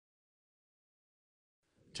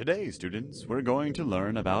Today, students, we're going to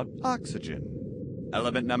learn about oxygen.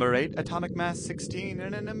 Element number 8, atomic mass 16,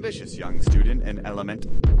 and an ambitious young student in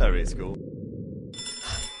elementary school.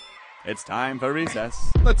 It's time for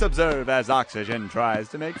recess. Let's observe as oxygen tries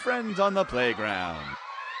to make friends on the playground.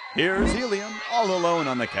 Here's helium, all alone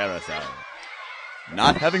on the carousel.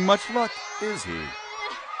 Not having much luck, is he?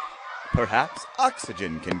 Perhaps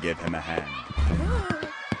oxygen can give him a hand.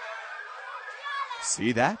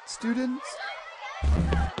 See that, students?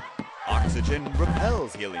 Oxygen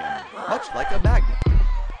repels helium, much like a magnet.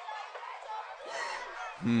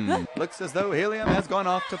 Looks as though helium has gone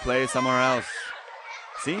off to play somewhere else.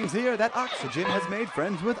 Seems here that oxygen has made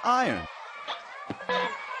friends with iron.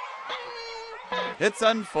 It's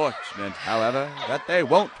unfortunate, however, that they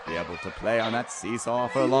won't be able to play on that seesaw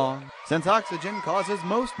for long, since oxygen causes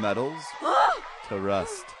most metals to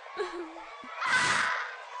rust.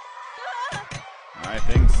 I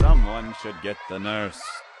think someone should get the nurse.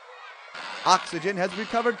 Oxygen has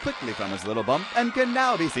recovered quickly from his little bump and can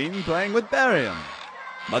now be seen playing with barium.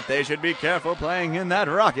 But they should be careful playing in that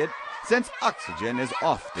rocket, since oxygen is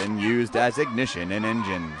often used as ignition in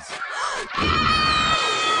engines.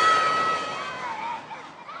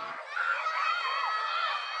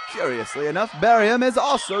 Curiously enough, barium is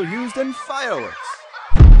also used in fireworks,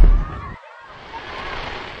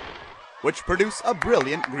 which produce a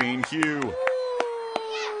brilliant green hue.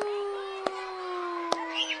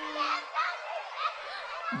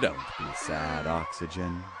 Don't be sad,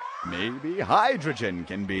 oxygen. Maybe hydrogen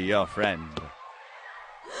can be your friend.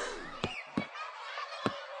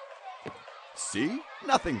 See?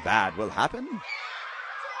 Nothing bad will happen.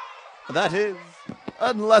 That is,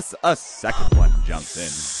 unless a second one jumps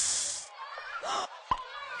in.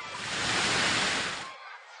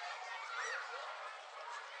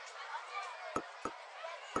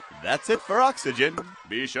 That's it for oxygen.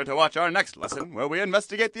 Be sure to watch our next lesson where we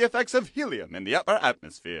investigate the effects of helium in the upper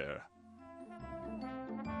atmosphere.